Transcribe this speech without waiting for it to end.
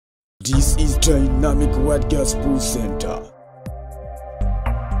This is Dynamic Word Gospel Center.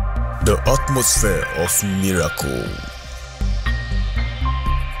 The atmosphere of miracle.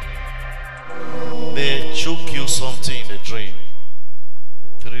 They choke you something in the dream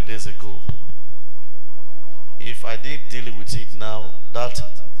 3 days ago. If I didn't deal with it now, that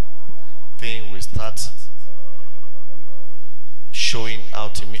thing will start showing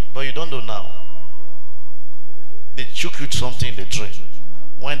out in me. But you don't know now. They choke you something in the dream.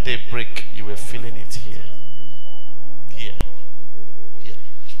 When they break, you were feeling it here. Here. Here.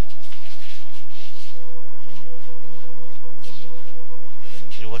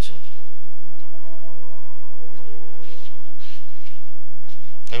 You watching?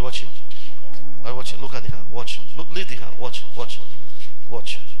 Are you watching? Are you watching? Look at the hand. Watch. Look, leave the hand. Watch. Watch.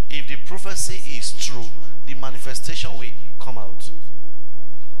 Watch. If the prophecy is true, the manifestation will come out.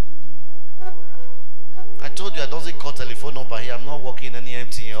 I told you I don't call telephone number here. I'm not working in any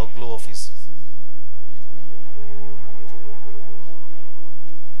MTN or Glow office.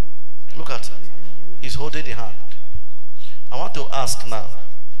 Look at it. He's holding the hand. I want to ask now.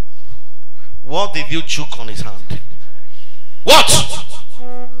 What did you choke on his hand? What?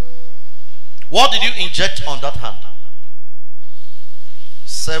 What did you inject on that hand?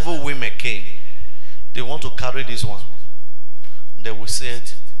 Several women came. They want to carry this one. They will say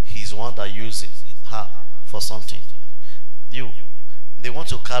he's one that used her for something. They want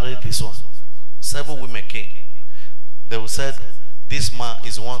to carry this one. Several women came. They will say this man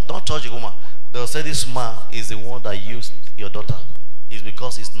is one. Don't touch the woman. They will say this man is the one that used your daughter. It's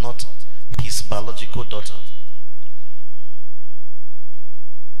because it's not his biological daughter.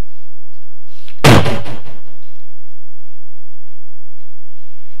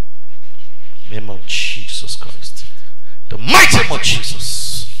 Name of Jesus Christ. The mighty name of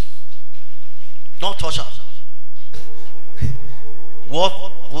Jesus. Don't touch her. What?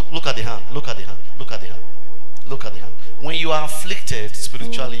 Look at the hand. Look at the hand. Look at the hand. Look at the hand. When you are afflicted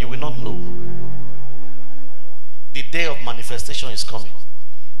spiritually, you will not know. The day of manifestation is coming.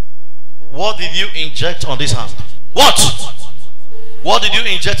 What did you inject on this hand? What? What did you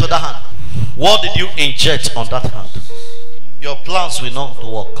inject on that hand? What did you inject on that hand? Your plans will not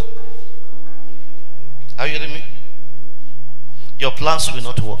work. Are you hearing me? Your plans will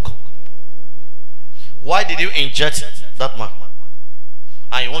not work. Why did you inject that man?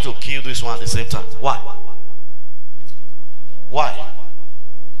 And you want to kill this one at the same time? Why? Why?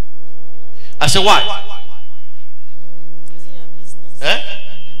 I said why? Is it your business? Eh?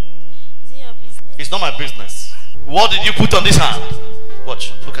 Is it your business? It's not my business. What did you put on this hand?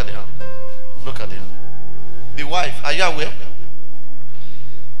 Watch. Look at the hand. Look at the hand. The wife. Are you aware?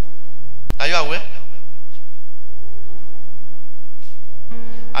 Are you aware?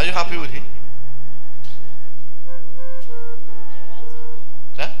 Are you happy with him? I want to go.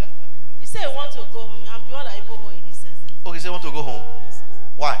 Eh? You say you want to go home. I'm the one that even home. He says. Oh, he said want to go home. Yes, yes.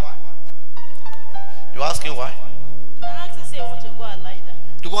 Why? You asking why? I asked him say you want to go and lie down.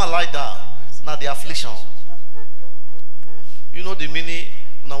 To go and lie down. Now the affliction. You know the meaning.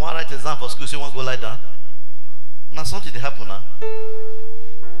 Now one write exam for school. Say you want to go lie down. Now something they happen now.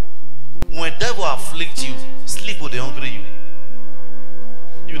 When devil afflict you, sleep will they hungry you.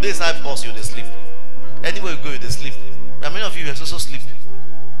 You dey inside bus, you dey sleep. Anywhere you go, you dey sleep. And many of you also sleep.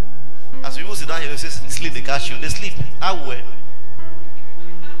 As people sit down here, you say sleep, they catch you. They sleep. How well?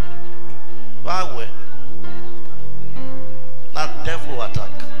 How well? Now devil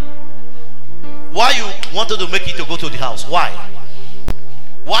attack. Why you wanted to make it to go to the house? Why?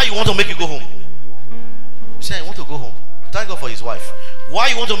 Why you want to make it go home? You say I want to go home. Thank God for his wife. Why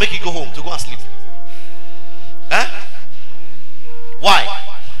you want to make it go home to go and sleep? Eh? Why?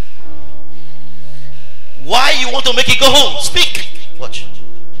 Why you want to make it go home? Speak. Watch.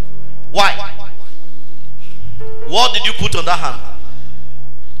 Why? What did you put on that hand?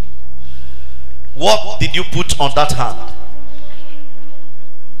 What did you put on that hand?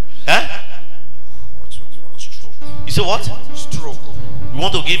 Eh? You say what? Stroke. You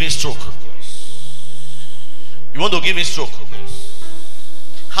want to give him stroke? You want to give him stroke?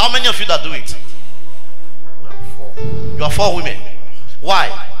 How many of you that do it? We are 4. You are 4 women. Why?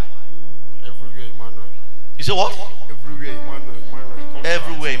 Everywhere Emmanuel. You say what? Everywhere Emmanuel. Contract.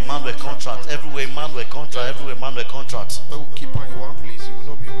 Everywhere Emmanuel contract. Everywhere Emmanuel contract. Everywhere Emmanuel contract. When we keep her in one place, you will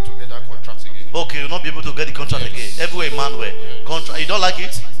not be able to get that contract again. Okay, you'll not be able to get the contract again. Everywhere Emmanuel contract. You don't like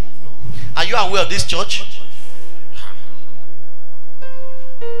it? No. Are you aware of this church?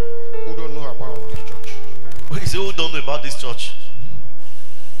 Who don't know about this church? You say who don't know about this church?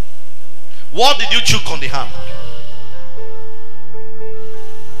 What did you choke on the hand?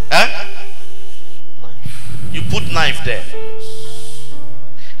 Eh? Knife. You put knife there.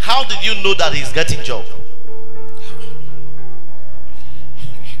 How did you know that he's getting job?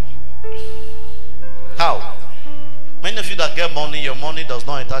 How? Many of you that get money, your money does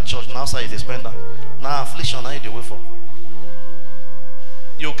not enter church. Now outside is a spender. Now affliction, now you do wait for.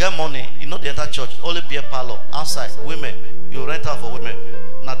 You get money, you know they enter church. Only beer parlor outside. Women, you rent out for women.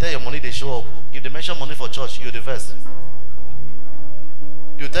 Now tell your money they show up. If they mention money for church, you the first.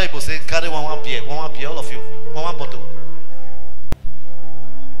 You tell people say carry one beer, all of you, one bottle.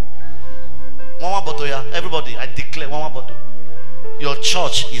 One bottle, yeah. Everybody, I declare one bottle. Your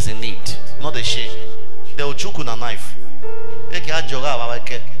church is in need, not a shame. They will choke on a knife. They'll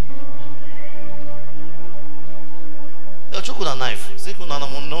choke on a knife. See,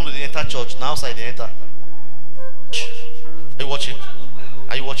 no, they enter church. Now outside they enter. Are you watching?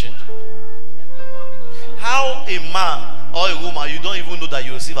 Are you watching? How a man or a woman, you don't even know that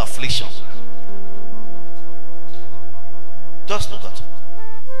you receive affliction. Just look at it.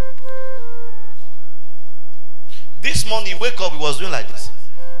 This morning, wake up, he was doing like this.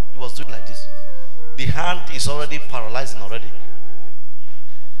 He was doing like this. The hand is already paralyzing already.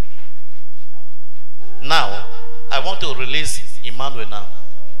 Now, I want to release Emmanuel now.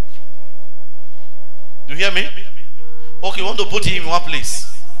 Do you hear me? Okay, we want to put him in one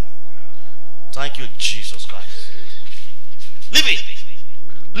place. Thank you, Jesus Christ. Leave it.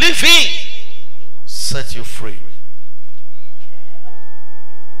 Leave him. Set you free.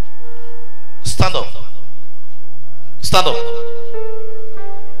 Stand up. Stand up.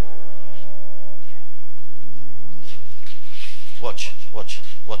 Watch, watch,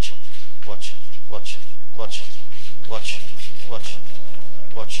 watch, watch, watch, watch, watch, watch,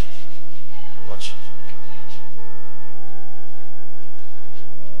 watch, watch.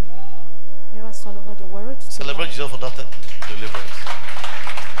 You must celebrate the word. Celebrate Jesus for that deliverance.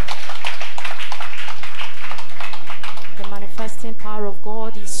 The manifesting power of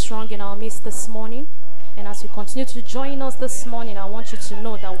God is strong in our midst this morning. And as you continue to join us this morning, I want you to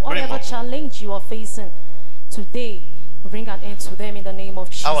know that whatever challenge you are facing today, bring an end to them in the name of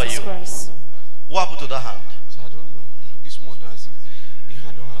Jesus Christ. What happened to that hand? So I don't know. This morning, the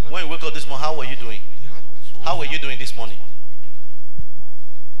hand don't allow. When you wake up this morning, how were you doing? How were you doing this morning?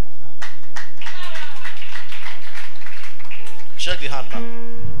 Check the hand now.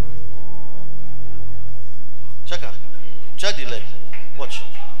 Check her. Check the leg. Watch.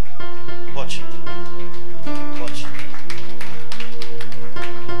 Watch. Watch.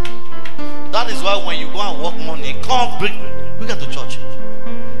 That is why when you go and work money, come bring it to church.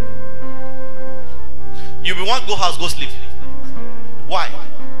 You will want to go house, go sleep. Why?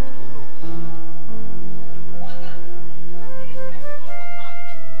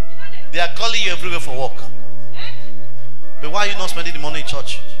 They are calling you everywhere for work. But why are you not spending the money in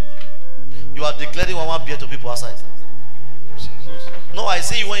church? You are declaring one beer to people outside. No, I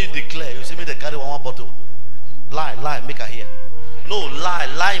see you when you declare. You see me they carry one bottle. Lie, lie, make her hear. No,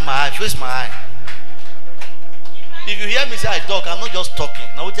 lie in my eye, face my eye. If you hear me say I talk, I'm not just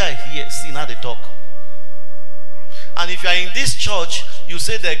talking. Now what I hear, see now they talk. And if you are in this church, you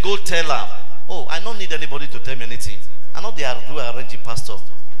say they go tell her, oh, I don't need anybody to tell me anything. I know they are doing arranging pastor.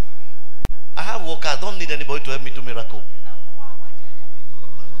 I have workers, I don't need anybody to help me do miracle.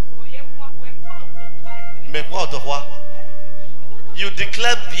 You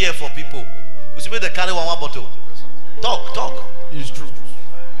declare beer for people. You see me they carry one bottle. Talk. It's true.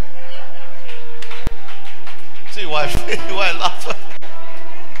 See why laugh.